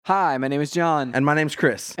Hi, my name is John. And my name's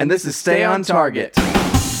Chris. And this is Stay on Target.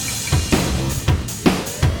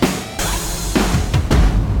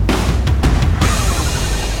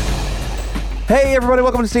 Hey, everybody,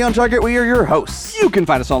 welcome to Stay on Target. We are your hosts. You can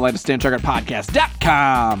find us online at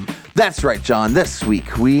StayOnTargetPodcast.com. That's right, John. This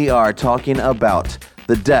week, we are talking about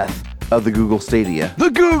the death of the Google Stadia. The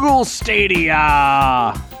Google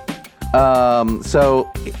Stadia!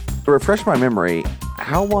 So, refresh my memory.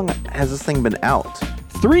 How long has this thing been out?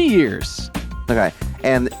 3 years. Okay,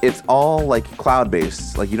 and it's all like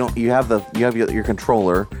cloud-based. Like you have your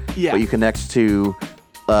controller, Yeah. but you connect to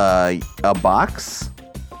a box.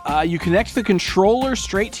 You connect the controller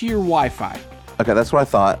straight to your Wi-Fi. Okay, that's what I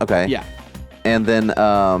thought. Okay, Yeah. and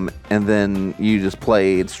then you just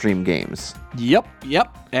play and stream games. Yep.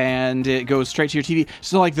 And it goes straight to your TV.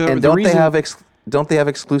 So like And don't they have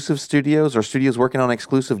exclusive studios or studios working on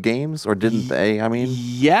exclusive games, or didn't they? I mean,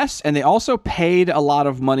 yes, and they also paid a lot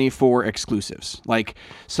of money for exclusives.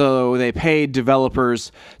 So they paid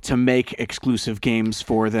developers to make exclusive games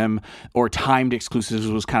for them, or timed exclusives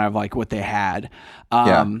was kind of like what they had.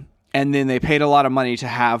 Yeah. And then they paid a lot of money to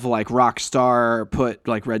have like Rockstar put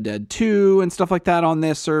like Red Dead 2 and stuff like that on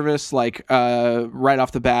this service, like right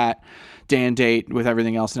off the bat, day and date with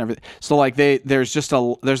everything else and everything. So like there's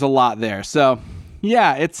a lot there. So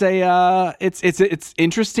yeah, it's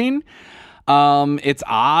interesting. It's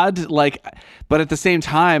odd, but at the same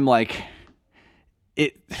time, I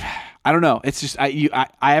don't know. It's just I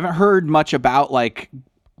haven't heard much about like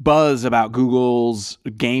buzz about Google's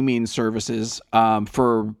gaming services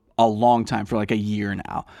for a long time, for like a year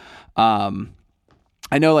now.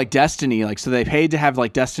 I know like Destiny, so they paid to have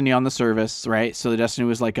like Destiny on the service, right? So the Destiny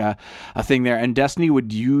was like a thing there, and Destiny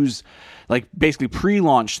would use like basically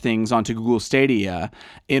pre-launch things onto Google Stadia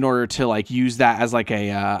in order to like use that as like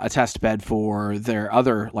a test bed for their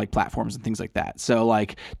other like platforms and things like that. So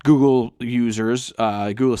like Google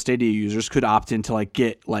Stadia users could opt in to like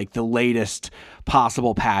get like the latest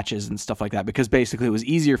possible patches and stuff like that, because basically it was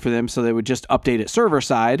easier for them. So they would just update it server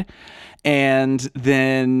side, and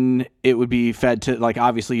then it would be fed to like,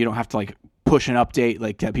 obviously you don't have to like push an update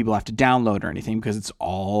like that people have to download or anything, because it's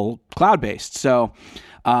all cloud based. So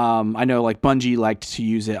I know like Bungie liked to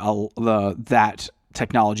use that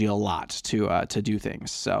technology a lot to do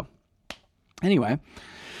things. So anyway,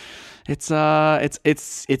 it's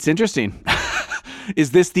interesting.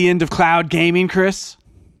 Is this the end of cloud gaming, Chris?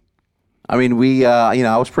 I mean,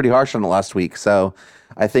 I was pretty harsh on it last week, so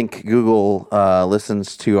I think Google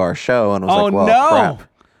listens to our show and was like, "Well, no. crap."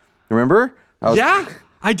 Remember? Yeah,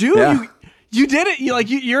 I do. Yeah. You did it.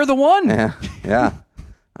 You're the one. Yeah.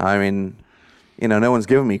 I mean, no one's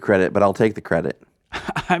giving me credit, but I'll take the credit.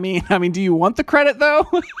 I mean, do you want the credit though?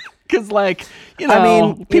 Because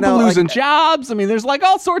people losing jobs. I mean, there's like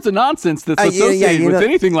all sorts of nonsense that's associated with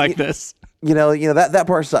anything like this. That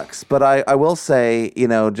part sucks. But I will say,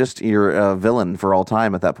 just you're a villain for all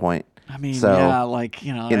time at that point. I mean, it's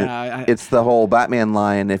the whole Batman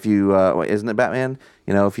line. If you, isn't it Batman?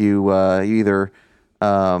 If you either,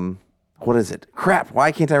 what is it? Crap!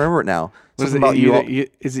 Why can't I remember it now? Is it you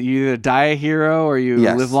either die a hero or you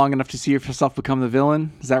live long enough to see yourself become the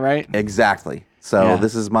villain? Is that right? Exactly. So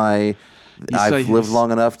this is my. I've lived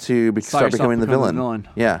long enough to start becoming the villain.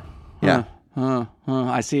 Yeah.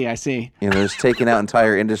 I see. There's taking out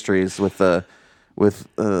entire industries with a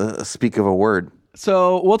speak of a word.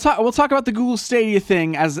 So we'll talk about the Google Stadia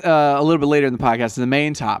thing as a little bit later in the podcast, as the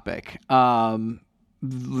main topic.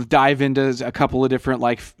 Dive into a couple of different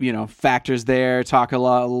factors there. Talk a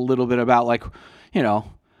little bit about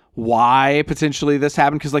why potentially this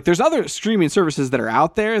happened, because there's other streaming services that are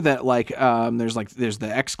out there that there's the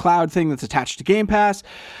xCloud thing that's attached to Game Pass.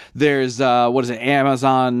 There's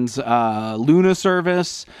Amazon's Luna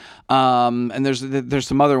service, and there's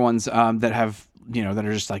some other ones that have that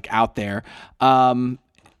are just out there. So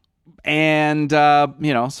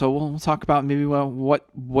we'll talk about maybe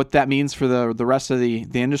what that means for the rest of the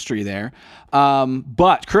industry there.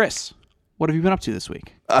 But Chris, what have you been up to this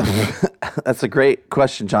week? That's a great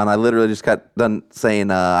question, John. I literally just got done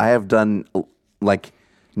saying I have done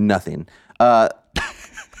nothing.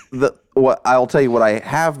 What I'll tell you what I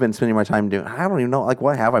have been spending my time doing. I don't even know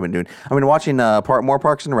what have I been doing. I've been watching more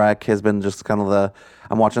Parks and Rec. Has been just kind of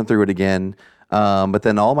I'm watching through it again. But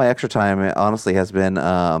then all my extra time honestly has been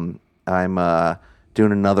I'm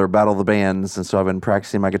doing another Battle of the Bands, and so I've been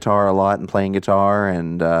practicing my guitar a lot and playing guitar,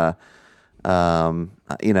 and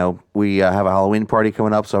we have a Halloween party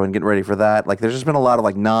coming up, so I've been getting ready for that. There's just been a lot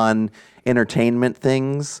of non-entertainment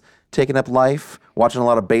things taking up life. Watching a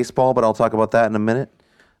lot of baseball, but I'll talk about that in a minute.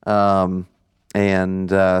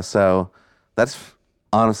 So that's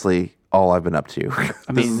honestly all I've been up to. I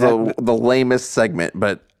This mean, is the lamest segment,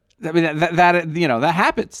 but I mean that you know, that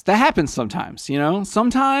happens. That happens sometimes. You know,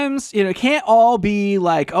 sometimes it can't all be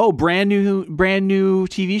like, oh, brand new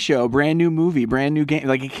TV show, brand new movie, brand new game.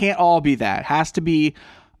 Like it can't all be that. It has to be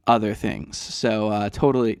other things. So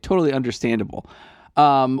totally understandable.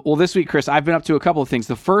 Well, this week, Chris, I've been up to a couple of things.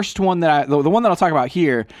 The first one the one that I'll talk about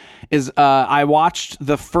here is I watched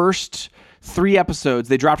the first 3 episodes.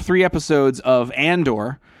 They dropped 3 episodes of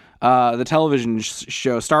Andor. The television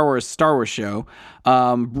show, Star Wars show,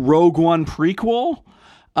 Rogue One prequel.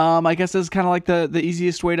 I guess is kind of like the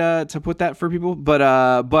easiest way to put that for people.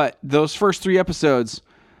 But those first 3 episodes,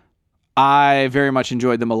 I very much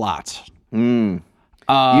enjoyed them a lot. You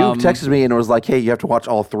texted me and it was like, "Hey, you have to watch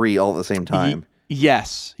all 3 all at the same time."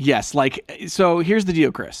 Yes. Like, so here's the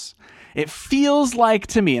deal, Chris. It feels like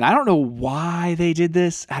to me, and I don't know why they did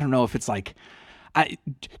this. I don't know if it's like, I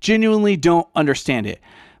genuinely don't understand it.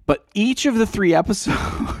 But each of the 3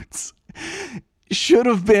 episodes should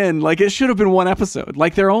have been like, it should have been one episode.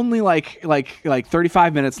 Like they're only like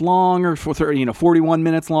 35 minutes long or 41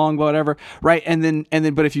 minutes long, whatever. Right. And then,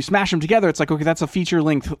 but if you smash them together, it's like, okay, that's a feature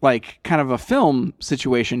length, like kind of a film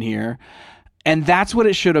situation here. And that's what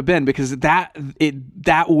it should have been, because that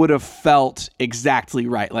would have felt exactly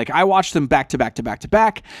right. Like I watched them back to back to back to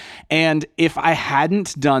back. And if I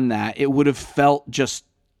hadn't done that, it would have felt just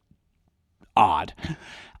odd.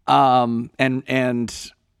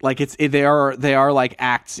 And like they are like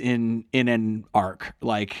acts in an arc,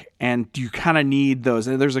 like, and you kind of need those.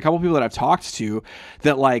 And there's a couple people that I've talked to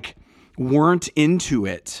that like weren't into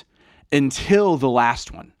it until the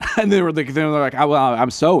last one. And they were like, oh, well, I'm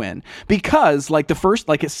so in, because like the first,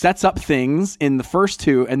 like it sets up things in the first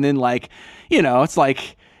 2. And then like, it's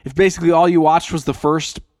like if basically all you watched was the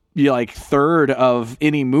first like third of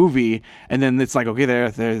any movie, and then it's like, okay, there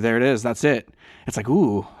it is. That's it. It's like,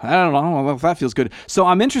 ooh, I don't know if that feels good. So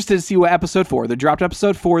I'm interested to see what episode 4, they dropped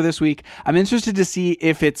episode 4 this week. I'm interested to see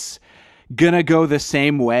if it's gonna go the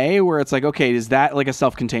same way, where it's like, okay, is that like a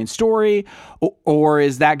self-contained story, or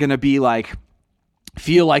is that gonna be like,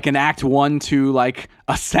 feel like an act 1 to like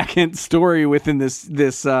a second story within this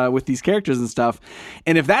with these characters and stuff.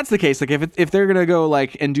 And if that's the case, like if they're gonna go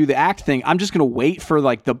like and do the act thing, I'm just gonna wait for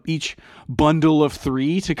like each bundle of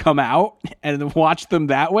 3 to come out and watch them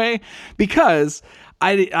that way, because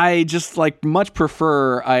I just like much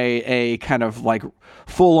prefer a kind of like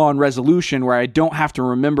full on resolution where I don't have to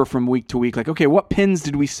remember from week to week, like, okay, what pins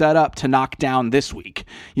did we set up to knock down this week,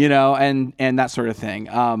 and that sort of thing.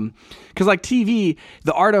 Cause like TV,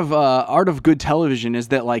 the art of good television is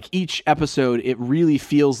that like each episode, it really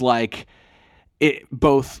feels like it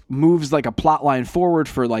both moves like a plot line forward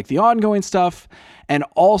for like the ongoing stuff, and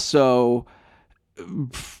also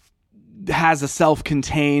has a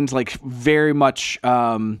self-contained, like very much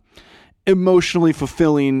emotionally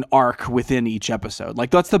fulfilling arc within each episode.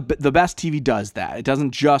 Like that's the best TV does that. It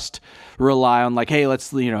doesn't just rely on like, hey,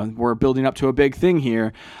 let's, we're building up to a big thing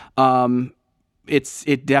here.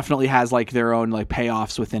 It definitely has like their own like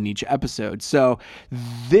payoffs within each episode. So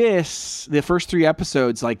the first 3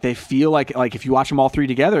 episodes, like they feel like if you watch them all 3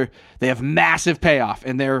 together, they have massive payoff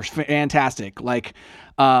and they're fantastic. Like,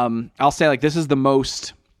 I'll say like this is the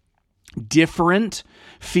most different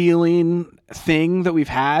feeling thing that we've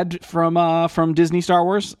had from Disney Star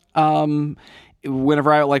Wars.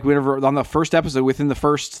 Whenever on the first episode, within the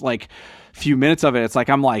first like few minutes of it, it's like,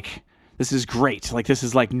 I'm like, this is great. Like this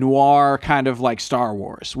is like noir kind of like Star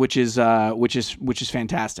Wars, which is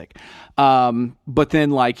fantastic. But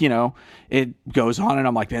then like, it goes on and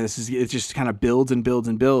I'm like, man, it just kind of builds and builds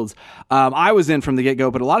and builds. I was in from the get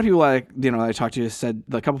go, but a lot of people that I talked to said,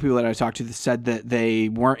 a couple people that I talked to said that they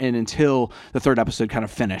weren't in until the 3rd episode kind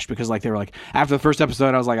of finished, because like they were like, after the first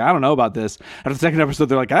episode, I was like, I don't know about this. After the 2nd episode,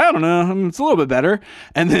 they're like, I don't know, it's a little bit better.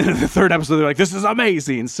 And then the 3rd episode, they're like, this is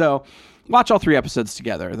amazing. So watch all 3 episodes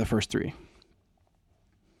together, the first 3.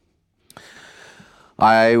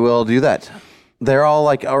 I will do that. They're all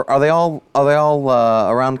like, are they all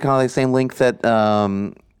around kind of the same length that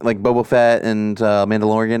like Boba Fett and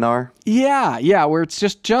Mandalorian are? Yeah, where it's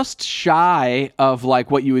just shy of like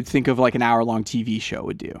what you would think of like an hour-long TV show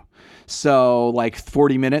would do. So like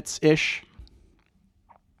 40 minutes ish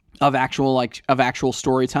of actual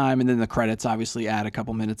story time, and then the credits obviously add a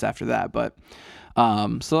couple minutes after that, but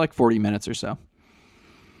so like 40 minutes or so.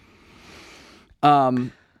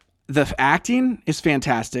 The acting is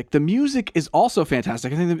fantastic. The music is also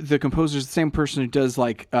fantastic. I think the composer is the same person who does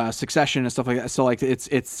like Succession and stuff like that. So like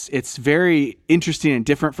it's very interesting and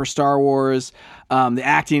different for Star Wars. The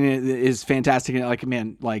acting is fantastic. And like,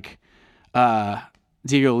 man, like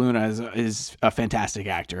Diego Luna is a fantastic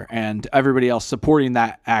actor, and everybody else supporting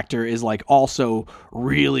that actor is like also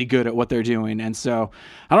really good at what they're doing. And so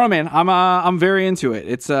I don't know, man, I'm very into it.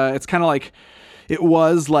 It's kind of like it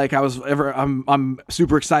was like I'm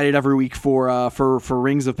super excited every week for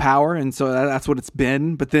Rings of Power, and so that's what it's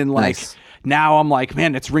been. But then like Nice. now I'm like,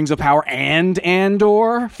 man, it's Rings of Power and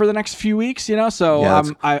Andor for the next few weeks, you know. So Yeah,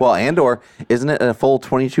 well, Andor, isn't it a full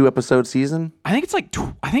 22 episode season? I think it's like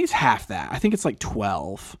I think it's half that. I think it's like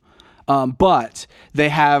 12. But they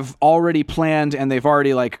have already planned and they've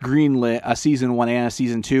already like greenlit a season 1 and a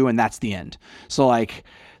season 2, and that's the end. So like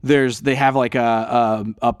they have like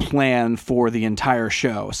a plan for the entire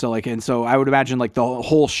show. So like, and so I would imagine like the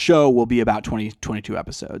whole show will be about 22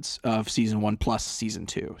 episodes of season 1 plus season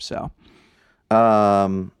 2. So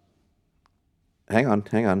Hang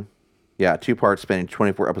on. Yeah, 2 parts spanning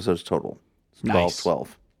 24 episodes total.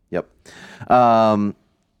 12. Yep.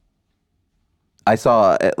 I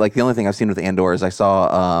saw, like, the only thing I've seen with Andor is I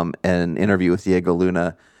saw an interview with Diego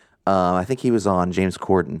Luna. I think he was on James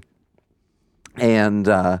Corden. And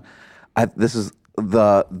this is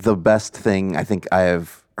the best thing I think I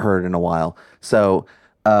have heard in a while. So,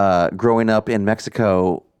 growing up in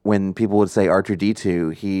Mexico, when people would say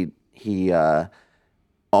R2D2, he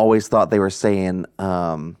always thought they were saying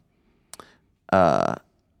Arturitu.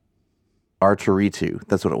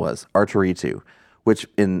 That's what it was, Arturitu, which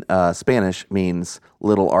in Spanish means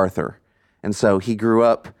Little Arthur. And so he grew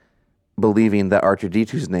up believing that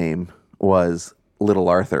R2D2's name was Little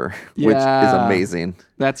Arthur, which is amazing.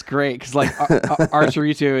 That's great because like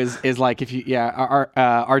R2D2 is like if you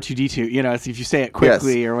R2D2, you know, if you say it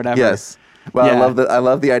quickly or whatever. Yes. Well, yeah. I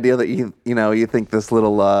love the idea that you think this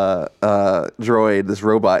little droid, this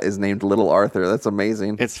robot, is named Little Arthur. That's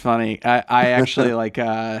amazing. It's funny. I actually like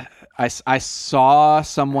I saw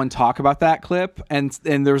someone talk about that clip, and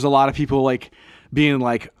there was a lot of people like being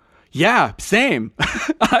like, yeah, same.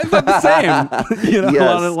 I thought the same. You know,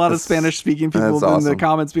 yes, a lot of Spanish speaking people in awesome. The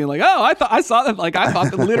comments being like, "Oh, I saw that. Like, I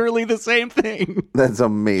thought literally the same thing." That's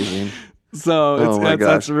amazing. So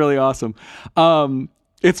that's really awesome.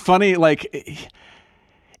 It's funny, like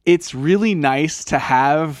it's really nice to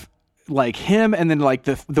have like him, and then like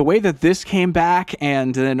the way that this came back,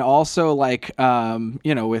 and then also like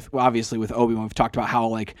you know, with obviously with Obi-Wan, we've talked about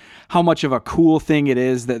how much of a cool thing it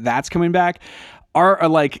is that's coming back. Are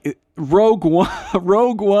like Rogue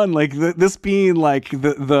One, like this being like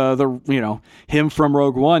the you know, him from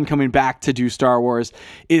Rogue One coming back to do Star Wars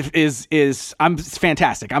is it's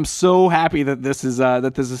fantastic. I'm so happy that this is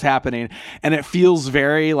happening, and it feels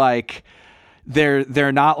very like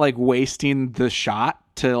they're not like wasting the shot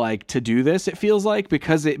to do this. It feels like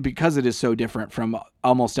because it is so different from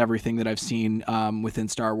almost everything that I've seen within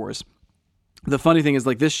Star Wars. The funny thing is,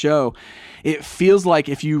 like, this show, it feels like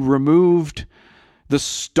if you removed the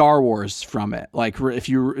Star Wars from it, like if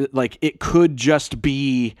you like, it could just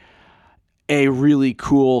be a really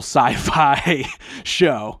cool sci-fi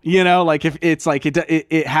show, you know, like if it's like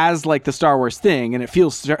it has like the Star Wars thing and it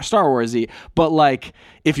feels Star Warsy, but like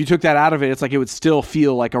if you took that out of it, it's like it would still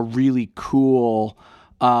feel like a really cool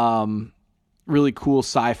sci-fi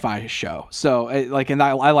show. So like, and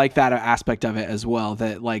I like that aspect of it as well,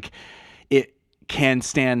 that like it can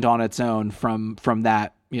stand on its own from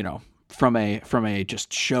that, you know, from a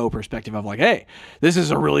just show perspective of like, hey, this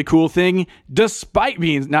is a really cool thing, despite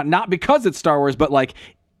being not because it's Star Wars, but like,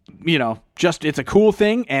 you know, just it's a cool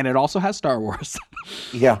thing and it also has Star Wars.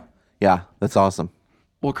 Yeah, that's awesome.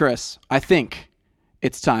 Well, Chris, I think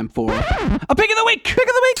it's time for a pick of the week. Pick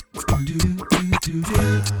of the week.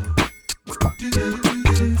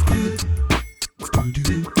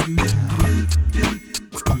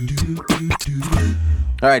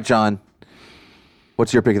 All right, John,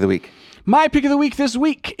 what's your pick of the week? My pick of the week this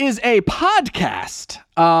week is a podcast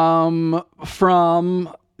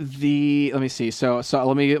from the, let me see. So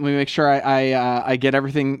let me make sure I get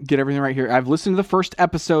everything right here. I've listened to the first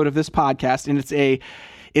episode of this podcast, and it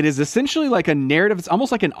is essentially like a narrative. It's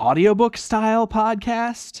almost like an audiobook style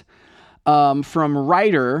podcast from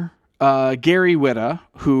writer Gary Whitta,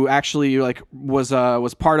 who actually like was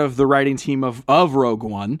part of the writing team of Rogue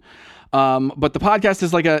One. But the podcast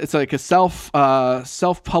is like a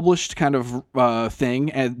self-published kind of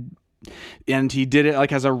thing, and he did it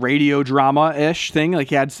like as a radio drama-ish thing. Like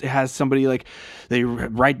has somebody like they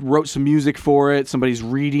wrote some music for it. Somebody's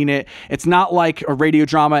reading it. It's not like a radio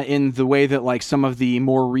drama in the way that like some of the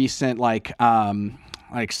more recent like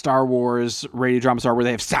Star Wars radio dramas are, where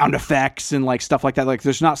they have sound effects and like stuff like that. Like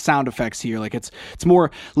there's not sound effects here. Like it's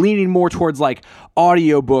more leaning more towards like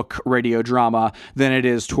audiobook radio drama than it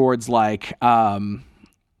is towards like a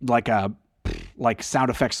like sound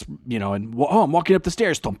effects, and I'm walking up the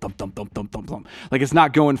stairs, thump thump thump thump thump thump thump. Like it's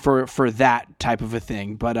not going for that type of a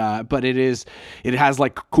thing, but it has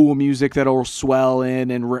like cool music that'll swell in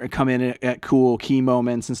and come in at cool key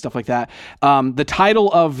moments and stuff like that. The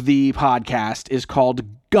title of the podcast is called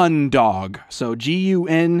Gundog, so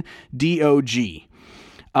Gundog.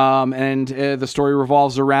 And the story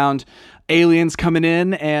revolves around aliens coming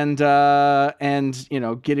in and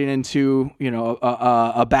getting into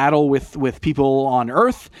a battle with people on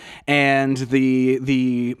Earth, and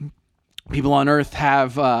the people on Earth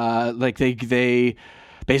have they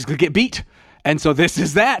basically get beat. And so this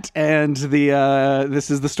is that, and this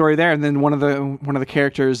is the story there. And then one of the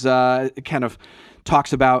characters kind of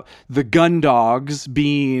talks about the Gundogs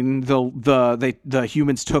being the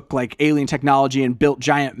humans took like alien technology and built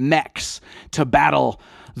giant mechs to battle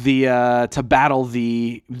the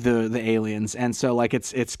aliens. And so like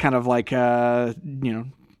it's kind of like I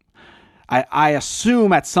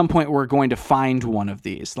assume at some point we're going to find one of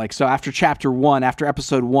these. Like, so after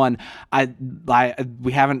episode 1,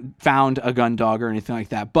 we haven't found a Gundog or anything like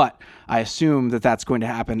that, but I assume that's going to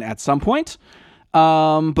happen at some point.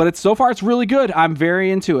 But so far it's really good. I'm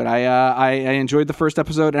very into it. I enjoyed the first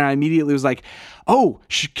episode, and I immediately was like, oh,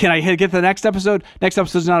 can I get the next episode? Next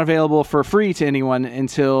episode's not available for free to anyone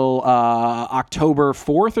until October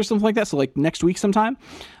 4th or something like that. So like next week sometime.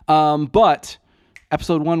 But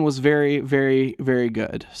episode 1 was very, very, very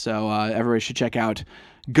good. So everybody should check out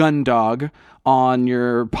Gundog on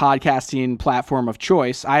your podcasting platform of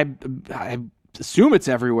choice. I assume it's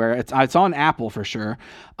everywhere. It's on Apple for sure.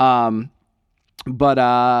 But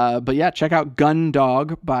yeah, check out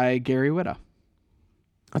Gundog by Gary Whitta.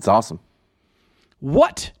 That's awesome.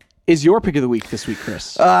 What is your pick of the week this week,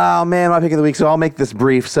 Chris? Oh man, my pick of the week. So I'll make this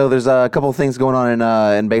brief. So there's a couple of things going on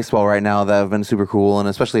in baseball right now that have been super cool, and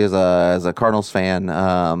especially as a Cardinals fan.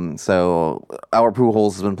 So Albert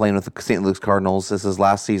Pujols has been playing with the St. Louis Cardinals. This is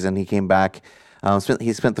last season. He came back.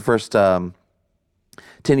 He spent the first 10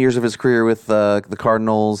 years of his career with the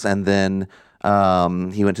Cardinals, and then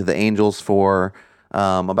he went to the Angels for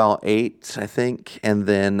about 8, I think, and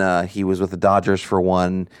then he was with the Dodgers for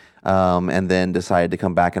 1. And then decided to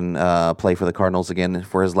come back and play for the Cardinals again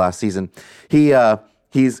for his last season.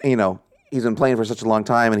 He's been playing for such a long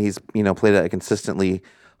time, and he's played at a consistently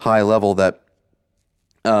high level that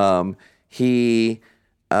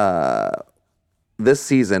this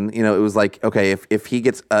season, it was like, okay, if he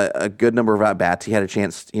gets a good number of at bats, he had a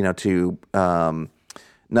chance to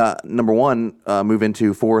number one move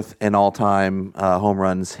into 4th in all time home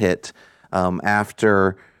runs hit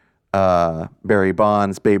after Barry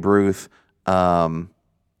Bonds, Babe Ruth,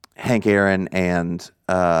 Hank Aaron, and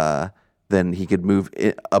then he could move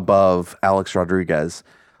above Alex Rodriguez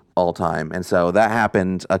all time. And so that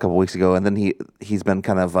happened a couple weeks ago, and then he's been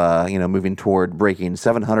kind of moving toward breaking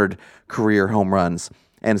 700 career home runs.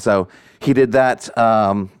 And so he did that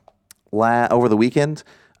over the weekend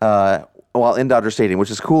while in Dodger Stadium, which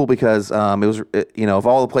is cool because it was, of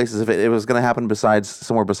all the places, if it was going to happen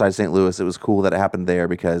somewhere besides St. Louis, it was cool that it happened there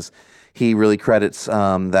because he really credits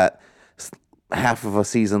that half of a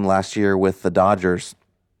season last year with the Dodgers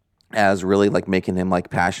as really like making him like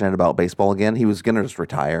passionate about baseball again. He was going to just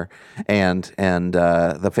retire, and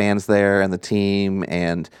the fans there and the team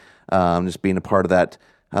and just being a part of that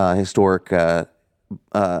historic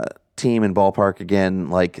team and ballpark again,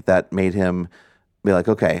 like that made him be like,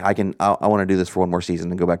 okay, I want to do this for one more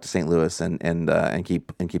season and go back to St. Louis and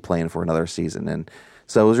keep playing for another season. And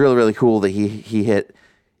so it was really, really cool that he hit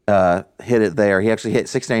it there. He actually hit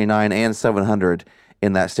 699 and 700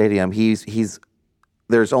 in that stadium.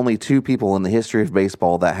 There's only 2 people in the history of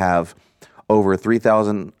baseball that have over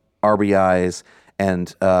 3,000 RBIs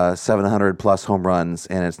and 700 plus home runs,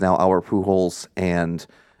 and it's now Albert Pujols and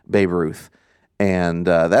Babe Ruth. And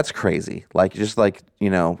that's crazy. Like, just like,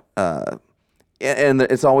 and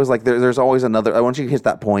it's always like there's always another. Once you hit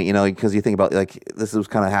that point, because you think about like this was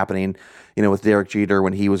kind of happening, with Derek Jeter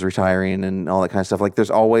when he was retiring and all that kind of stuff. Like there's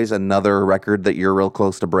always another record that you're real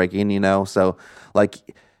close to breaking, So like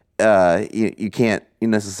you can't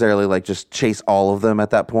necessarily like just chase all of them at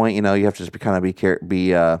that point. You have to just be content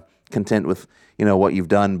with what you've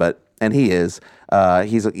done. And he is.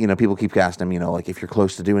 He's people keep asking him, like if you're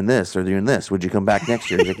close to doing this or doing this, would you come back next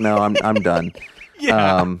year? He's like, no, I'm done.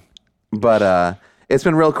 Yeah. But it's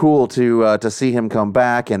been real cool to see him come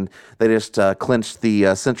back, and they just clinched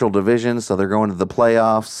the Central Division, so they're going to the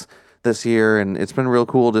playoffs this year, and it's been real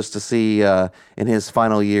cool just to see in his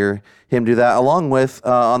final year him do that, along with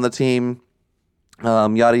on the team,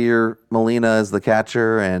 Yadier Molina is the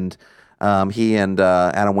catcher, and he and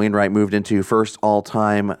Adam Wainwright moved into first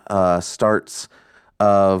all-time starts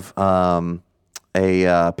of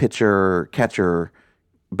a pitcher catcher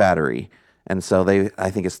battery. And so I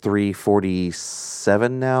think it's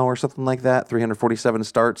 347 now or something like that. 347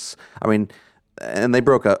 starts. I mean, and they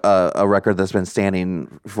broke a record that's been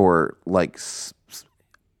standing for like since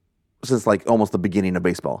like almost the beginning of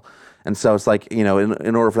baseball. And so it's like, in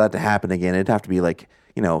order for that to happen again, it'd have to be like,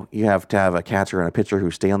 you have to have a catcher and a pitcher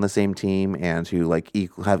who stay on the same team and who like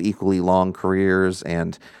have equally long careers.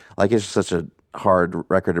 And like, it's just such a hard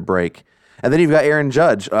record to break. And then you've got Aaron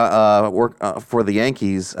Judge for the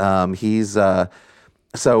Yankees.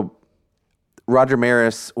 So Roger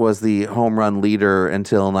Maris was the home run leader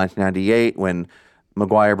until 1998 when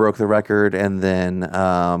McGwire broke the record, and then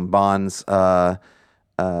Bonds set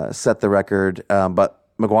the record. But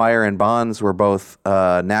McGwire and Bonds were both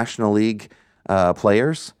National League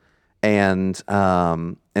players, and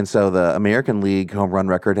so the American League home run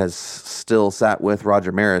record has still sat with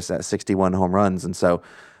Roger Maris at 61 home runs, and so.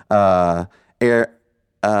 Judge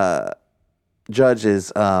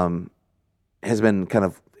has been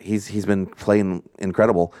he's been playing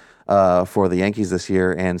incredible for the Yankees this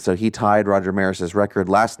year, and so he tied Roger Maris's record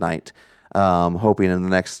last night. Hoping in the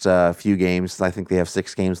next few games, I think they have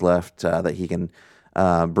 6 games left, that he can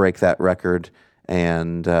break that record.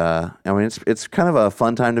 And I mean, it's kind of a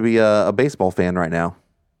fun time to be a baseball fan right now.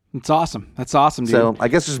 It's awesome. That's awesome, dude. So I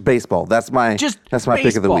guess just baseball. That's my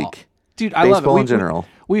pick of the week. Dude, I love it. Baseball in general.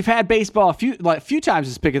 We've had baseball a few times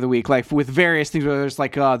as pick of the week, like with various things, whether it's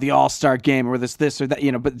like the All-Star game or this or that,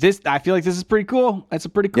 but this, I feel like this is pretty cool. It's a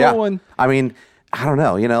pretty cool one. I mean, I don't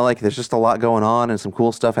know, like there's just a lot going on and some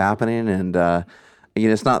cool stuff happening. And,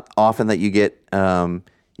 it's not often that you get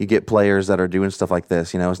players that are doing stuff like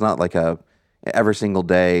this. It's not like every single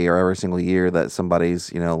day or every single year that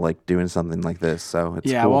somebody's, like doing something like this. So it's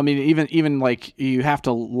cool. Well, I mean, even like you have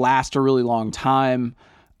to last a really long time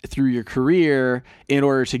through your career in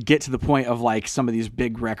order to get to the point of like some of these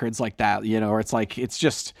big records like that, or it's like, it's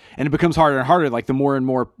just, and it becomes harder and harder, like the more and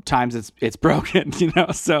more times it's broken,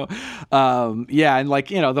 so, and like,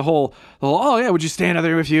 the whole, oh yeah, would you stay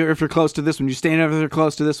another, if you're close to this one, you stay another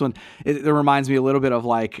close to this one. It reminds me a little bit of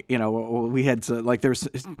like, we had like, there's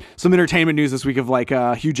some entertainment news this week of like,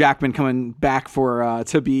 Hugh Jackman coming back for,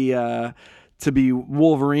 to be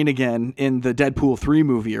Wolverine again in the Deadpool 3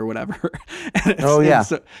 movie or whatever.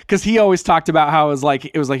 Because he always talked about how he's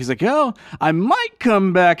like, oh, I might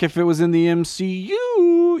come back if it was in the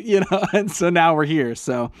MCU, and so now we're here.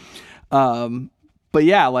 So, but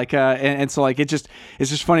yeah, like, and so like, it's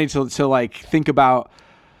just funny to like think about,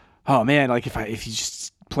 oh man, like if you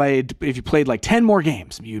played like 10 more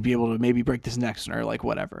games, you'd be able to maybe break this next one or like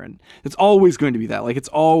whatever. And it's always going to be that. Like, it's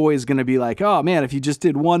always going to be like, oh man, if you just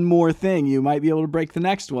did one more thing, you might be able to break the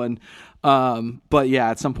next one. But yeah,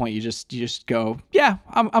 at some point you just go, yeah,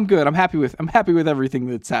 I'm good. I'm happy with everything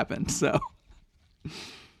that's happened. So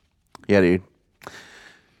yeah, dude.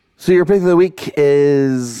 So your pick of the week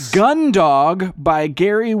is Gundog by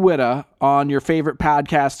Gary Whitta on your favorite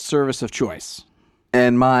podcast service of choice.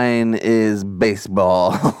 And mine is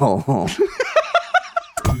baseball.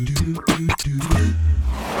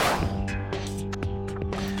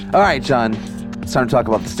 All right, John. It's time to talk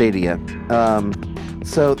about the Stadia.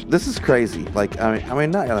 So this is crazy. Like, I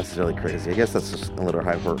mean, not necessarily crazy. I guess that's just a little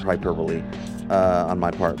hyperbole on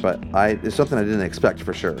my part. But it's something I didn't expect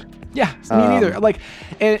for sure. Yeah, me neither. Like,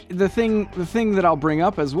 the thing that I'll bring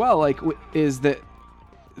up as well, like, is that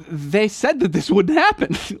they said that this wouldn't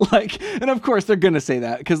happen. Like, and of course they're gonna say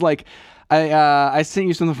that because like I sent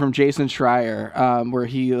you something from Jason Schreier where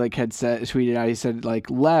he like had tweeted out, he said like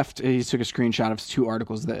he took a screenshot of 2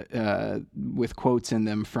 articles that with quotes in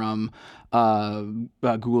them from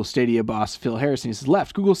Google Stadia boss Phil Harrison. He says,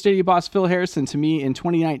 left Google Stadia boss Phil Harrison to me in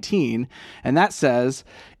 2019, and that says,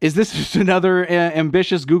 is this just another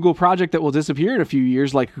ambitious Google project that will disappear in a few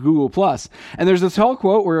years like Google Plus? And there's this whole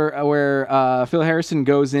quote where Phil Harrison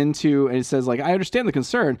goes into and it says like, I understand the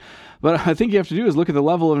concern, but I think you have to do is look at the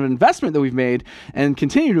level of investment that we've made and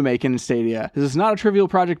continue to make in Stadia. This is not a trivial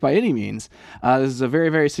project by any means. This is a very,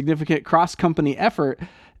 very significant cross-company effort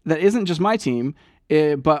that isn't just my team,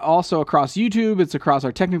 but also across YouTube. It's across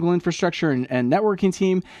our technical infrastructure and networking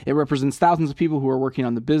team. It represents thousands of people who are working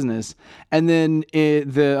on the business. And then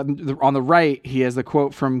on the right, he has the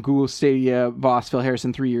quote from Google Stadia boss Phil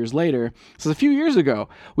Harrison 3 years later. So a few years ago,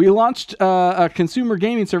 we launched a consumer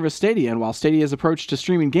gaming service, Stadia. And while Stadia's approach to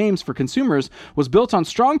streaming games for consumers was built on a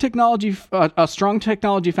strong technology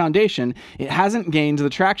foundation, it hasn't gained the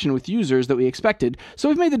traction with users that we expected. So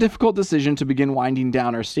we've made the difficult decision to begin winding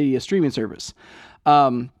down our Stadia streaming service.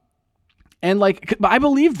 And like, I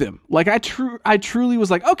believed them. Like I truly was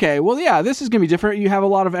like, okay, well, yeah, this is gonna be different. You have a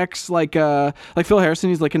lot of like Phil Harrison.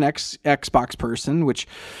 He's like an Xbox person, which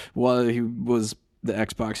he was the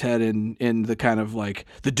Xbox head in the kind of like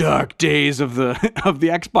the dark days of the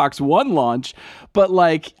Xbox One launch. But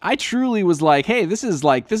like, I truly was like, hey, this is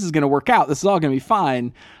gonna work out. This is all gonna be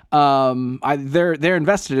fine. They're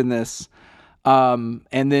invested in this. And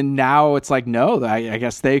then now it's like, no, I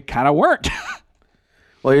guess they kind of weren't.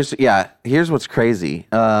 Well, here's what's crazy.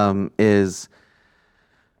 Is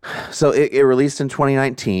so it released in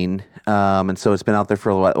 2019, and so it's been out there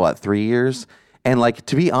for what 3 years. And like,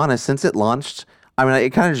 to be honest, since it launched, I mean,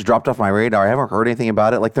 it kind of just dropped off my radar. I haven't heard anything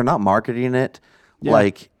about it. Like, they're not marketing it. Yeah.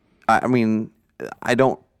 Like, I mean, I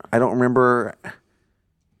don't remember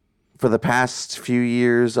for the past few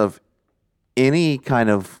years of any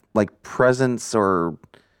kind of like presence or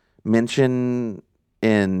mention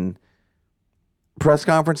in press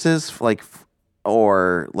conferences, like,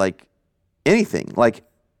 or like anything. Like,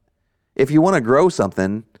 if you want to grow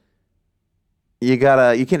something, you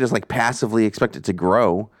can't just like passively expect it to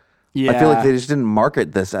grow. Yeah. I feel like they just didn't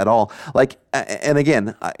market this at all. Like, and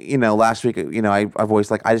again, last week, I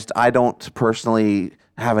voiced like, I don't personally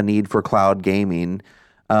have a need for cloud gaming.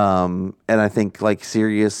 And I think like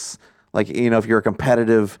serious, like, if you're a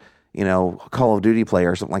competitive, Call of Duty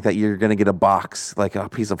player or something like that, you're going to get a box, like a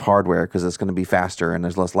piece of hardware, because it's going to be faster and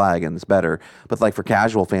there's less lag and it's better. But like for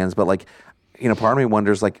casual fans, but like, part of me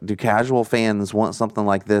wonders, like, do casual fans want something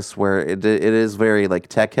like this where it is very like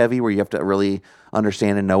tech heavy, where you have to really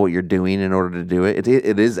understand and know what you're doing in order to do it?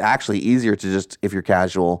 It is actually easier to just, if you're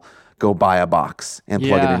casual, go buy a box and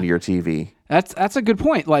plug it into your TV. That's a good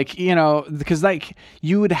point. Like, because like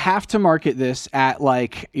you would have to market this at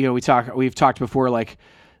like, we've talked before, like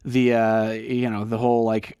the the whole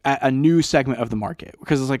like a new segment of the market,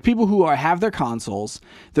 because it's like people who have their consoles,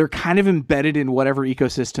 they're kind of embedded in whatever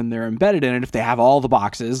ecosystem they're embedded in, and if they have all the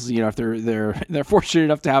boxes, if they're fortunate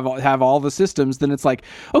enough to have all the systems, then it's like,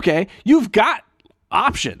 okay, you've got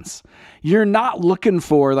options. You're not looking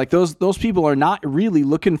for like those people are not really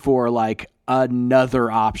looking for like another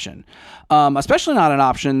option, especially not an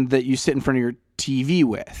option that you sit in front of your TV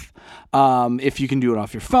with. If you can do it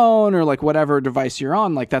off your phone or like whatever device you're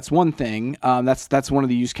on, like that's one thing. That's one of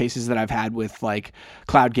the use cases that I've had with like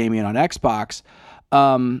cloud gaming on Xbox.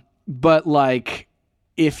 But like,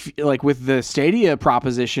 if like with the Stadia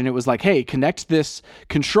proposition, it was like, hey, connect this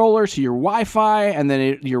controller to your Wi-Fi, and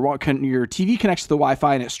then your TV connects to the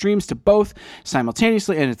Wi-Fi and it streams to both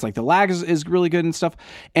simultaneously. And it's like the lag is really good and stuff.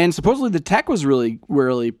 And supposedly the tech was really,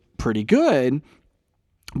 really pretty good,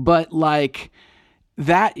 but like,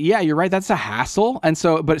 that, yeah, you're right. That's a hassle. And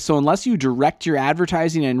so unless you direct your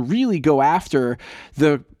advertising and really go after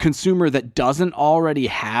the consumer that doesn't already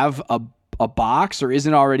have a box or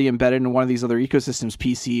isn't already embedded in one of these other ecosystems,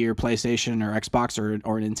 PC or PlayStation or Xbox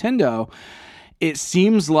or Nintendo, it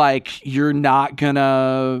seems like you're not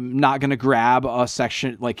gonna grab a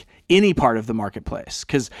section, like any part of the marketplace,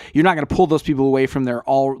 because you're not gonna pull those people away from their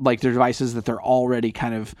devices that they're already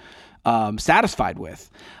kind of satisfied with.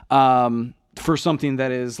 For something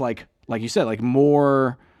that is like you said, like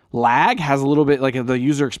more lag, has a little bit like the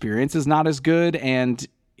user experience is not as good, and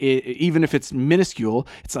even if it's minuscule,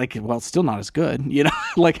 it's like, well, it's still not as good,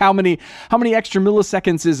 like how many extra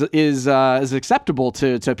milliseconds is acceptable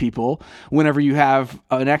to people whenever you have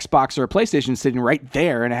an Xbox or a PlayStation sitting right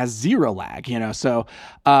there and it has zero lag, so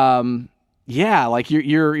yeah, like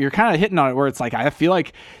you're kind of hitting on it, where it's like, I feel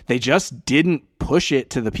like they just didn't push it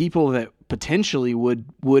to the people that potentially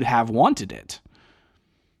would have wanted it.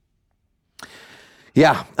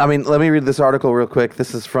 Yeah, I mean, let me read this article real quick.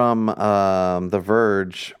 This is from The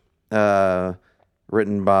Verge,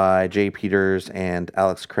 written by Jay Peters and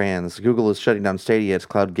Alex Kranz. Google is shutting down Stadia, its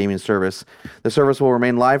cloud gaming service. The service will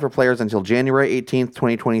remain live for players until January 18th,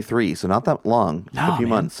 2023, so not that long, just a few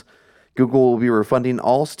months. Google will be refunding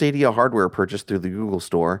all Stadia hardware purchased through the Google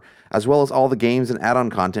Store, as well as all the games and add-on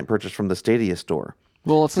content purchased from the Stadia Store.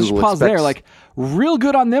 Well, let's just pause there. Like, real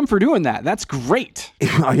good on them for doing that. That's great.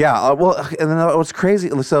 Yeah. Well, and then what's crazy.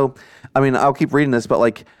 So, I mean, I'll keep reading this, but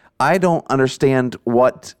like, I don't understand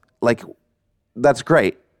what, like, that's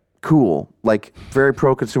great. Cool. Like, very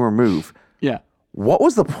pro-consumer move. Yeah. What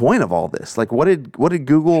was the point of all this? Like, what did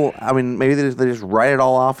Google, I mean, maybe they just write it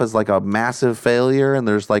all off as like a massive failure, and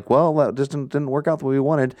there's like, well, that just didn't work out the way we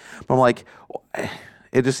wanted. But I'm like,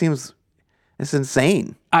 it just seems, it's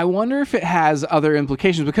insane. I wonder if it has other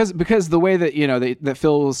implications, because the way that that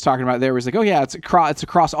Phil was talking about there was like, oh yeah, it's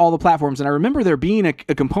across all the platforms, and I remember there being a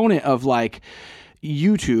component of like,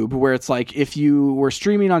 YouTube, where it's like if you were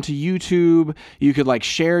streaming onto YouTube, you could like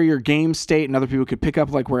share your game state and other people could pick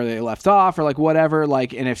up like where they left off or like whatever.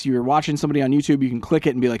 Like, and if you're watching somebody on YouTube, you can click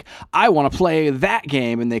it and be like, I want to play that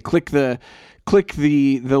game. And they click the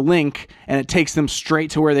link and it takes them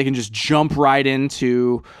straight to where they can just jump right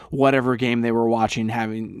into whatever game they were watching,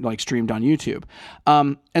 having like streamed on YouTube.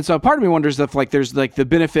 And so part of me wonders if like there's like the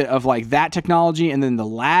benefit of like that technology and then the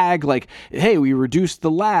lag, like, hey, we reduced the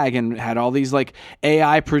lag and had all these like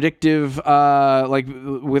AI predictive, like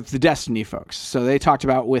with the Destiny folks. So they talked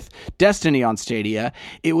about with Destiny on Stadia,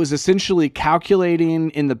 it was essentially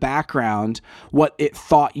calculating in the background what it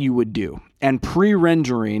thought you would do and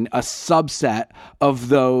pre-rendering a subset of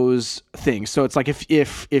those things. So it's like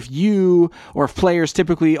if you or if players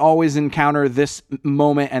typically always encounter this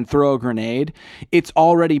moment and throw a grenade, it's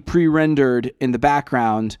already pre-rendered in the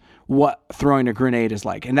background what throwing a grenade is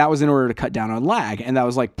like. And that was in order to cut down on lag. And that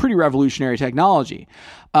was like pretty revolutionary technology.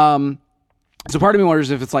 So part of me wonders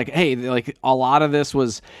if it's like, hey, like a lot of this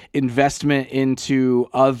was investment into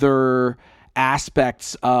other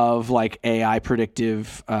aspects of like AI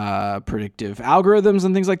predictive algorithms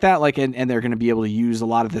and things like that, like and they're going to be able to use a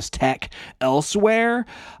lot of this tech elsewhere,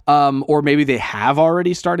 or maybe they have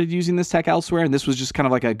already started using this tech elsewhere and this was just kind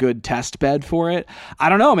of like a good test bed for it. I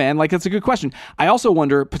don't know, man. Like, that's a good question. I also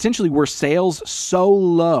wonder potentially were sales so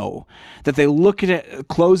low that they look at it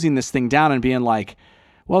closing this thing down and being like,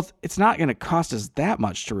 well, it's not going to cost us that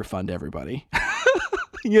much to refund everybody.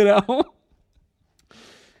 You know?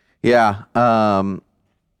 Yeah. Well,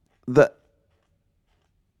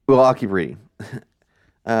 I'll keep reading.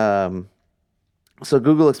 So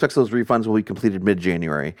Google expects those refunds will be completed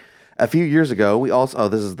mid-January. A few years ago, we also,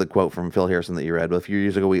 this is the quote from Phil Harrison that you read, but a few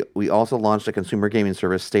years ago, we also launched a consumer gaming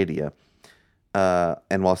service, Stadia.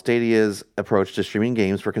 And while Stadia's approach to streaming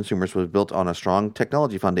games for consumers was built on a strong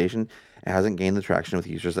technology foundation, it hasn't gained the traction with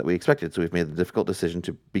users that we expected. So we've made the difficult decision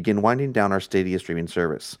to begin winding down our Stadia streaming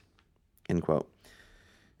service. End quote.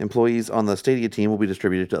 Employees on the Stadia team will be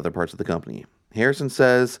distributed to other parts of the company. Harrison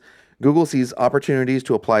says Google sees opportunities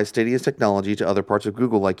to apply Stadia's technology to other parts of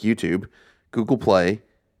Google like YouTube, Google Play,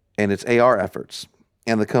 and its AR efforts.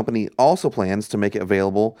 And the company also plans to make it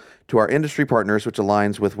available to our industry partners, which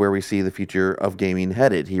aligns with where we see the future of gaming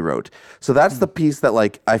headed, he wrote. So that's the piece that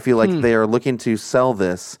like I feel like they are looking to sell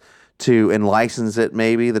this to and license it,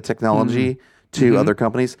 maybe the technology to other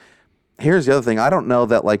companies. Here's the other thing. I don't know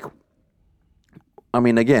that like, I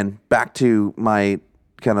mean, again, back to my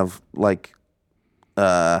kind of like,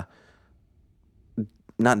 not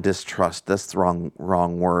distrust, that's the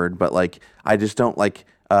wrong word, but like, I just don't like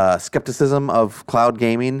skepticism of cloud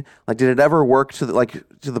gaming. Like, did it ever work to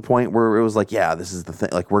the point where it was like, yeah, this is the thing,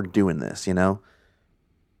 like we're doing this, you know?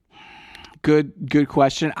 Good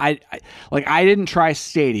question. I didn't try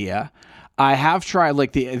Stadia. I have tried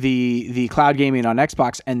like the cloud gaming on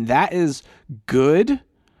Xbox, and that is good.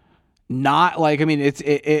 Not like, I mean,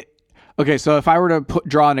 it okay. So if I were to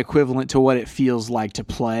draw an equivalent to what it feels like to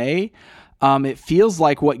play, it feels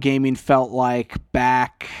like what gaming felt like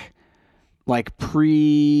back, like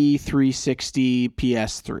pre 360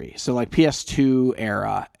 PS3. So like PS2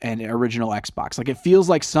 era and original Xbox. Like it feels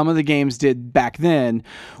like some of the games did back then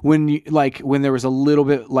when there was a little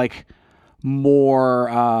bit like more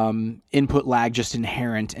input lag just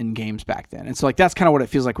inherent in games back then. And so like that's kind of what it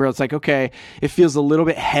feels like, where it's like, okay, it feels a little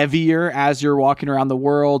bit heavier as you're walking around the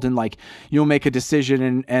world and like you'll make a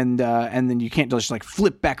decision and then you can't just like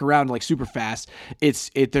flip back around like super fast.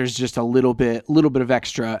 There's just a little bit of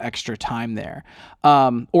extra time there.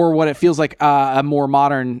 Or what it feels like a more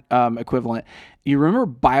modern equivalent. You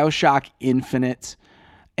remember BioShock Infinite?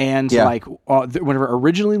 And like whenever it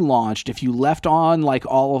originally launched, if you left on like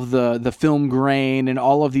all of the film grain and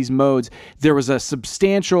all of these modes, there was a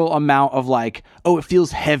substantial amount of like, oh, it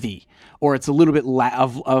feels heavy, or it's a little bit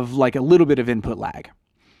of like a little bit of input lag.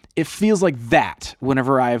 It feels like that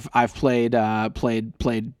whenever I've played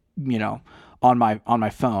you know on my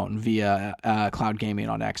phone via cloud gaming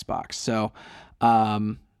on Xbox. So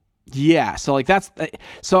yeah, so like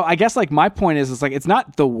so I guess like my point is like it's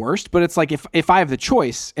not the worst, but it's like if I have the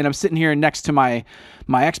choice and I'm sitting here next to my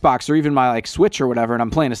Xbox or even my like Switch or whatever, and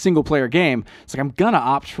I'm playing a single player game, it's like I'm gonna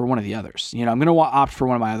opt for one of the others. You know, I'm gonna opt for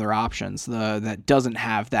one of my other options, that doesn't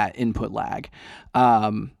have that input lag.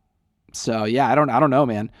 So yeah, I don't know,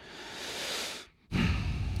 man.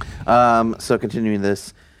 So continuing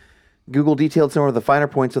this. Google detailed some of the finer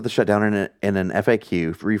points of the shutdown in an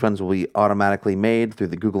FAQ. Refunds will be automatically made through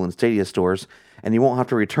the Google and Stadia stores, and you won't have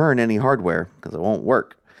to return any hardware because it won't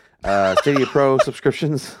work. Stadia Pro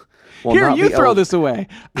subscriptions will Here, not you be throw this away.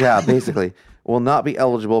 Yeah, basically. will not be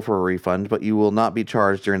eligible for a refund, but you will not be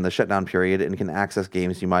charged during the shutdown period and can access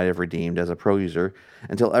games you might have redeemed as a pro user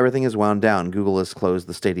until everything is wound down. Google has closed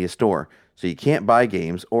the Stadia store, so you can't buy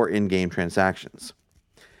games or in-game transactions.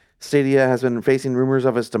 Stadia has been facing rumors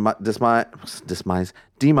of its demise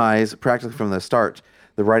practically from the start.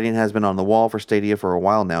 The writing has been on the wall for Stadia for a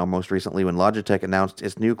while now, most recently when Logitech announced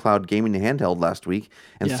its new cloud gaming handheld last week,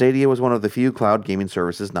 and Stadia was one of the few cloud gaming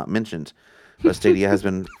services not mentioned. But Stadia has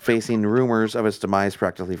been facing rumors of its demise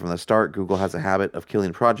practically from the start. Google has a habit of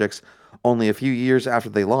killing projects only a few years after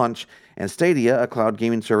they launch, and Stadia, a cloud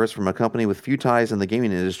gaming service from a company with few ties in the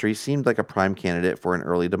gaming industry, seemed like a prime candidate for an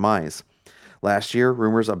early demise. Last year,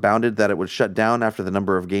 rumors abounded that it would shut down after the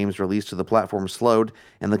number of games released to the platform slowed,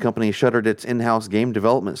 and the company shuttered its in-house game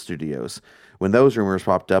development studios. When those rumors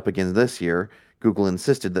popped up again this year, Google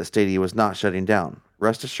insisted that Stadia was not shutting down.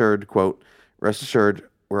 Rest assured, quote, "Rest assured,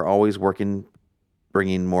 we're always working,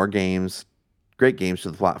 bringing more games, great games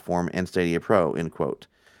to the platform and Stadia Pro," end quote,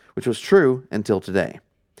 which was true until today.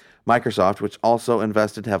 Microsoft, which also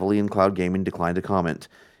invested heavily in cloud gaming, declined to comment.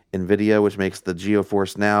 NVIDIA, which makes the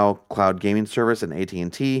GeForce Now cloud gaming service, and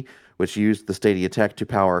AT&T, which used the Stadia tech to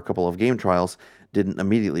power a couple of game trials, didn't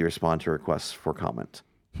immediately respond to requests for comment.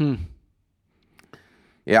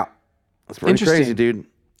 Yeah. That's pretty crazy, dude.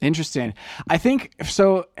 Interesting. I think,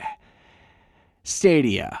 so,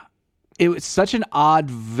 Stadia, it was such an odd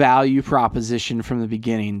value proposition from the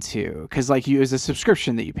beginning, too, because, like, it was a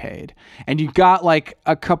subscription that you paid, and you got, like,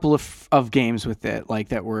 a couple of games with it, like,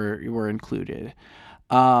 that were included.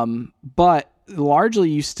 But largely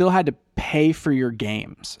you still had to pay for your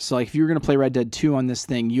games. So like if you were going to play Red Dead 2 on this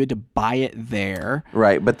thing, you had to buy it there.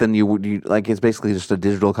 Right. But then you like, it's basically just a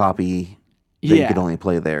digital copy that you could only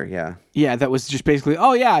play there. Yeah. Yeah. That was just basically,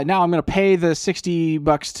 oh yeah, now I'm going to pay the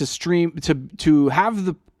 $60 to stream, to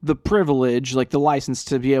have the privilege, like the license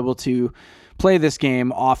to be able to play this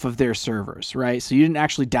game off of their servers. Right. So you didn't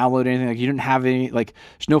actually download anything. Like you didn't have any, like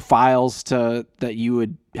there's no files that you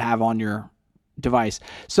would have on your device.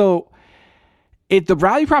 So the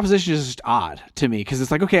value proposition is just odd to me because it's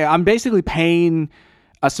like, okay, I'm basically paying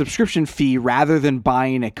a subscription fee rather than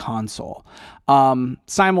buying a console. Around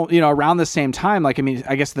the same time, like, I mean,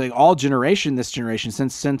 I guess this generation,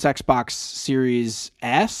 since Xbox Series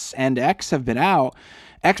S and X have been out,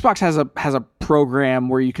 Xbox has a program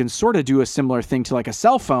where you can sort of do a similar thing to like a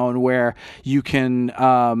cell phone where you can,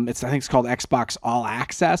 I think it's called Xbox All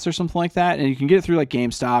Access or something like that. And you can get it through like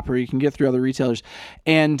GameStop or you can get it through other retailers,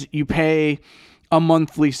 and you pay a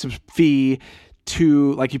monthly fee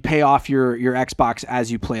to like, you pay off your Xbox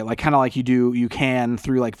as you play it, like kind of like you can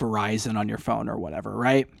through like Verizon on your phone or whatever.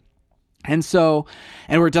 Right. And so,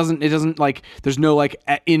 where it doesn't like, there's no like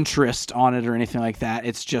interest on it or anything like that.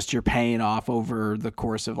 It's just you're paying off over the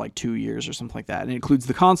course of like 2 years or something like that. And it includes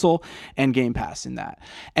the console and Game Pass in that.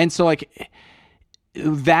 And so like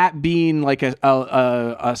that being like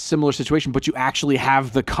a similar situation, but you actually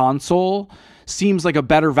have the console, seems like a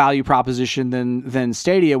better value proposition than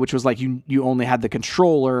Stadia, which was like you only had the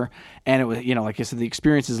controller, and it was, like I said, the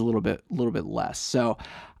experience is a little bit less. So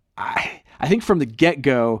I think from the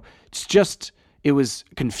get-go, it was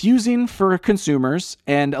confusing for consumers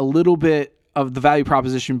and a little bit of the value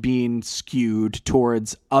proposition being skewed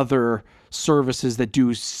towards other services that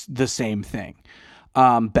do the same thing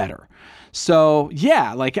better. So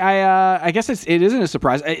yeah, like I guess it isn't a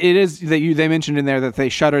surprise. It is that they mentioned in there that they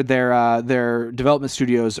shuttered their development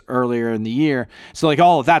studios earlier in the year. So like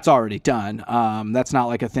all of that's already done. That's not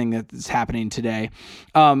like a thing that's happening today.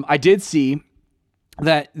 I did see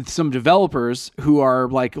that some developers who are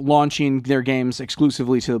like launching their games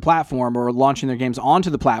exclusively to the platform or launching their games onto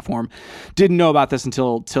the platform didn't know about this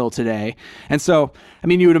until today. And so, I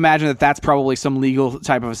mean, you would imagine that that's probably some legal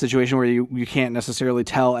type of a situation where you can't necessarily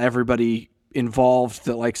tell everybody involved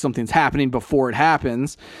that like something's happening before it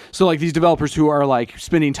happens. So like these developers who are like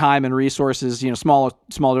spending time and resources, small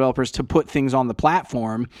developers to put things on the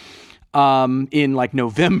platform, in like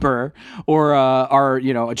November or are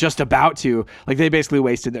just about to, like, they basically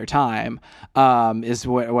wasted their time, is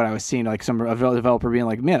what I was seeing, like some developer being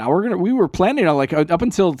like, man, we were planning on, like, up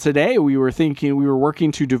until today we were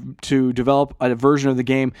working to develop a version of the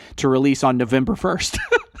game to release on November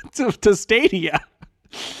 1st to Stadia.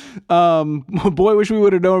 Boy, wish we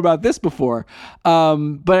would have known about this before.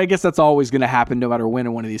 But I guess that's always going to happen no matter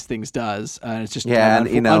when one of these things does. It's just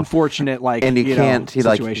unfortunate, like, and you can't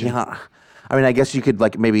situation. Like, I mean, I guess you could,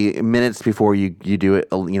 like, maybe minutes before you do it,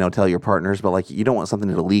 tell your partners, but like, you don't want something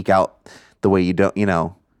to leak out the way you don't,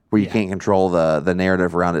 where you can't control the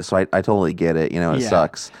narrative around it. So I totally get it. It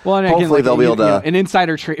sucks. Well, and hopefully again, like, they'll be able to an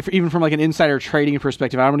insider even from like an insider trading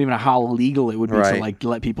perspective. I don't even know how legal it would be to Right. like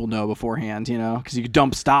let people know beforehand. Because you could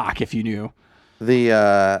dump stock if you knew.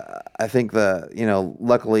 I think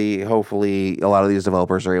luckily, hopefully, a lot of these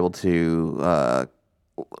developers are able to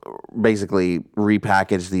basically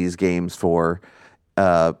repackage these games for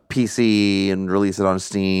PC and release it on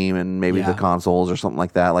Steam and maybe the consoles or something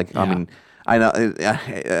like that. Like, I mean, I know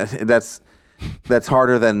that's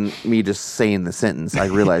harder than me just saying the sentence. I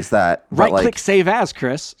realize that. Right click save as,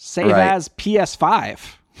 Chris. Save as PS5.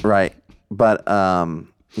 Right. But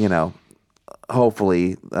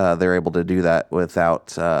hopefully they're able to do that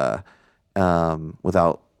without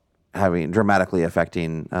having dramatically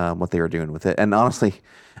affecting what they were doing with it. And honestly,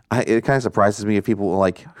 it kind of surprises me if people were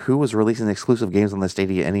like, who was releasing exclusive games on the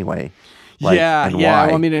Stadia anyway? Like, and why?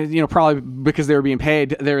 Well, I mean, probably because they were being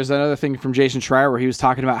paid. There was another thing from Jason Schreier where he was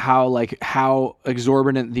talking about how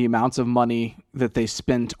exorbitant the amounts of money that they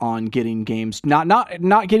spent on getting games, not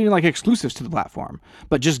getting like exclusives to the platform,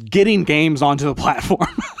 but just getting games onto the platform.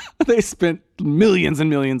 They spent millions and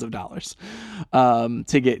millions of dollars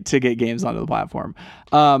to get games onto the platform.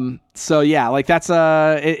 So yeah, like that's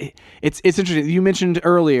it's interesting. You mentioned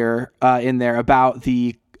earlier in there about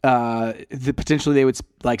the potentially they would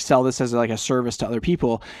like sell this as like a service to other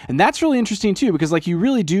people, and that's really interesting too, because like you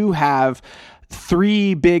really do have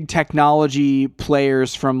three big technology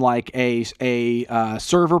players from like a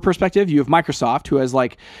server perspective. You have Microsoft, who has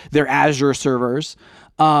like their Azure servers.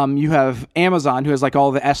 You have Amazon, who has like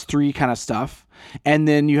all the S3 kind of stuff, and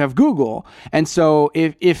then you have Google. And so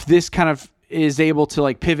if this kind of is able to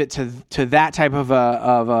like pivot to that type of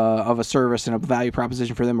a service and a value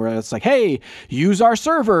proposition for them, where it's like, hey, use our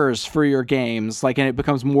servers for your games, like, and it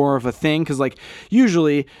becomes more of a thing, because like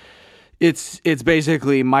usually it's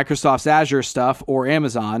basically Microsoft's Azure stuff or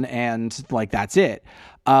Amazon, and like that's it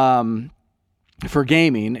for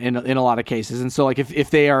gaming in a lot of cases. And so like if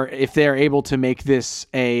they are able to make this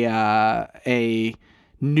a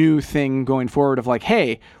new thing going forward of like,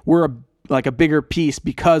 hey, we're like a bigger piece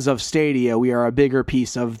because of Stadia. We are a bigger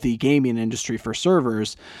piece of the gaming industry for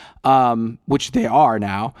servers, which they are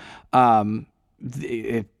now. That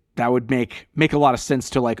would make a lot of sense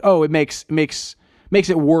to like, oh, it makes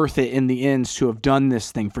it worth it in the end to have done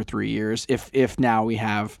this thing for 3 years if now we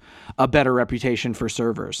have a better reputation for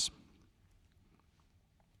servers.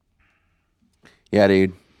 Yeah,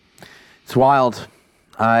 dude, it's wild.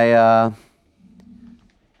 Who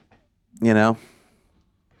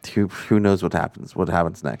knows what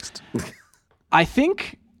happens next? I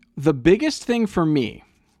think the biggest thing for me,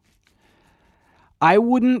 I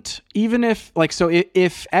wouldn't, even if like, so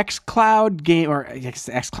if xCloud game, or I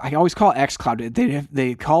always call it xCloud.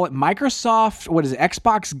 They call it Microsoft. What is it?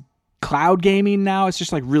 Xbox Cloud Gaming now. It's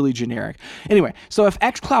just like really generic. Anyway, so if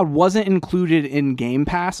xCloud wasn't included in Game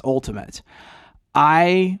Pass Ultimate,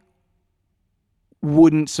 I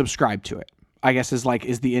wouldn't subscribe to it, I guess is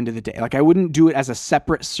the end of the day. Like I wouldn't do it as a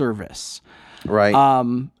separate service. Right.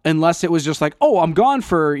 Unless it was just like, oh, I'm gone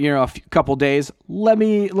for, couple days. Let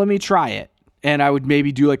me try it. And I would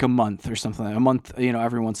maybe do like a month or something,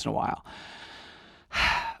 every once in a while.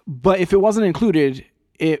 But if it wasn't included,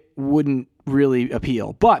 it wouldn't really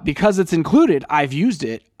appeal. But because it's included, I've used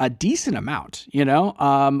it a decent amount,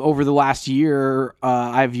 over the last year.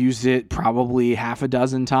 I've used it probably half a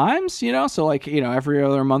dozen times, so like, every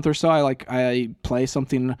other month or so, I play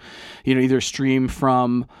something, either stream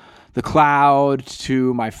from the cloud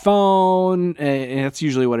to my phone, and that's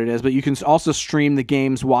usually what it is. But you can also stream the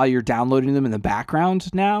games while you're downloading them in the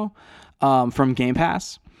background now, from Game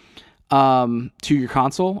Pass. To your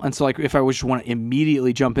console. And so like if I just want to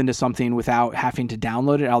immediately jump into something without having to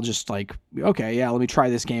download it, I'll just like, okay, yeah, let me try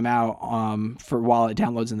this game out for while it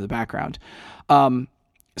downloads into the background.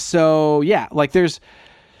 So yeah, like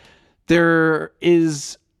there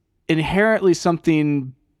is inherently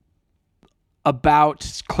something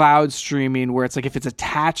about cloud streaming where it's like if it's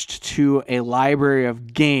attached to a library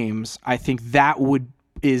of games, I think that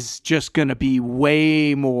is just going to be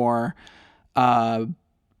way more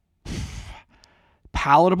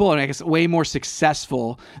palatable, and I guess way more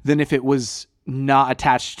successful than if it was not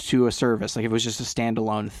attached to a service, like if it was just a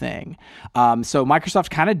standalone thing. So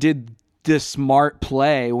Microsoft kind of did this smart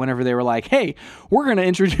play whenever they were like, hey, we're going to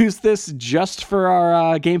introduce this just for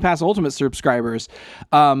our Game Pass Ultimate subscribers,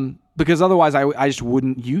 because otherwise I just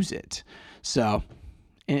wouldn't use it. So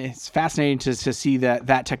it's fascinating to see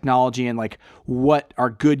that technology and like what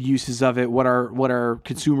are good uses of it, what are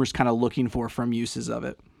consumers kind of looking for from uses of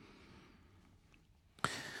it.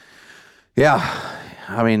 Yeah,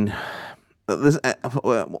 I mean, this.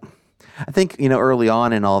 I think, early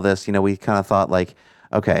on in all this, we kind of thought like,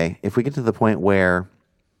 okay, if we get to the point where,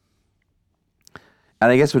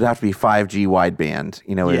 and I guess it would have to be 5G wideband,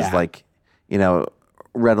 is like,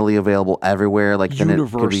 readily available everywhere. Like then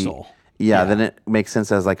universal. Then it makes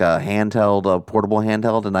sense as like a portable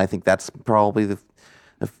handheld, and I think that's probably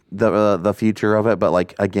the future of it. But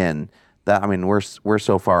like again, we're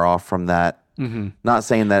so far off from that. Mm-hmm. Not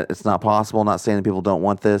saying that it's not possible. Not saying that people don't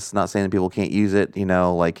want this. Not saying that people can't use it.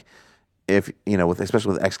 Like if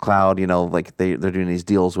especially with xCloud, like they're doing these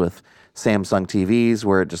deals with Samsung TVs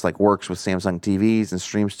where it just like works with Samsung TVs and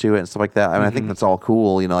streams to it and stuff like that. I think that's all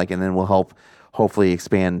cool. And then we'll help hopefully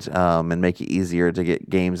expand and make it easier to get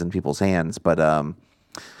games in people's hands. But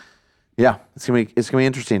yeah, it's gonna be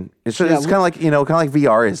interesting. It's kind of like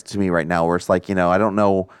VR is to me right now, where it's like I don't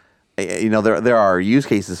know. There are use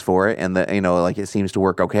cases for it, and like it seems to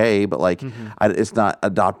work okay, but like it's not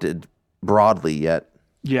adopted broadly yet.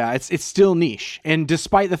 Yeah, it's still niche, and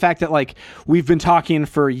despite the fact that like we've been talking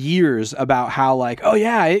for years about how like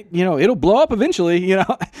it'll blow up eventually,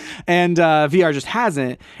 and VR just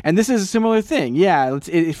hasn't, and this is a similar thing. Yeah,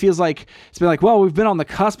 it feels like it's been like, well, we've been on the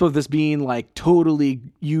cusp of this being like totally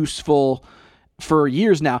useful for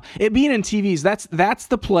years now. It being in TVs, that's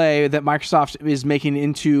the play that Microsoft is making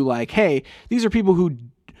into like, hey, these are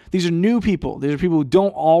new people. These are people who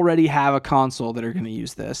don't already have a console that are going to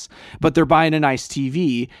use this, but they're buying a nice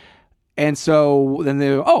TV. And so then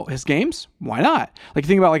his games? Why not? Like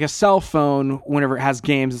think about like a cell phone whenever it has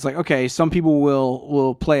games. It's like, okay, some people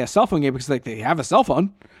will play a cell phone game because like they have a cell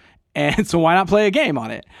phone. And so why not play a game on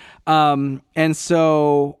it? And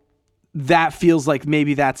so that feels like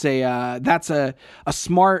maybe that's a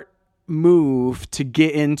smart move to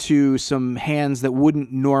get into some hands that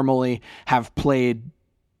wouldn't normally have played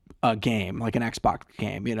a game like an Xbox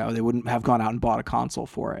game. They wouldn't have gone out and bought a console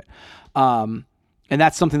for it. And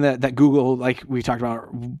that's something that Google, like we talked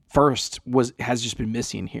about first, has just been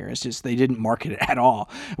missing here. It's just they didn't market it at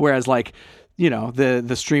all. Whereas like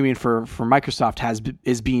the streaming for Microsoft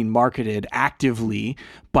is being marketed actively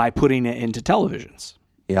by putting it into televisions.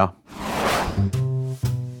 Yeah.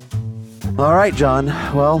 All right, John.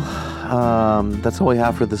 Well, that's all we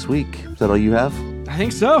have for this week. Is that all you have? I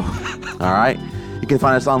think so. All right. You can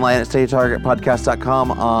find us online at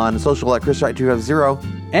StayOnTargetPodcast.com, on social at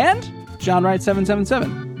ChrisWright250, and JohnWright777,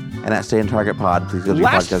 and at Stay on Target Pod. Please go to your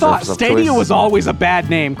Last podcast thought, service Stadia of choice. was always a bad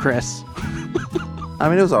name, Chris. It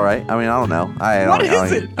was all right. I don't know. What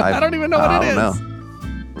is it? I don't even know what it is. I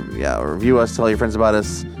don't know. Yeah, review us. Tell your friends about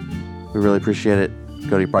us. We really appreciate it.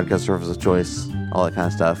 Go to your podcast service of choice. All that kind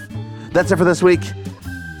of stuff. That's it for this week.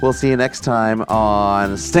 We'll see you next time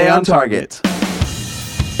on Stay on Target.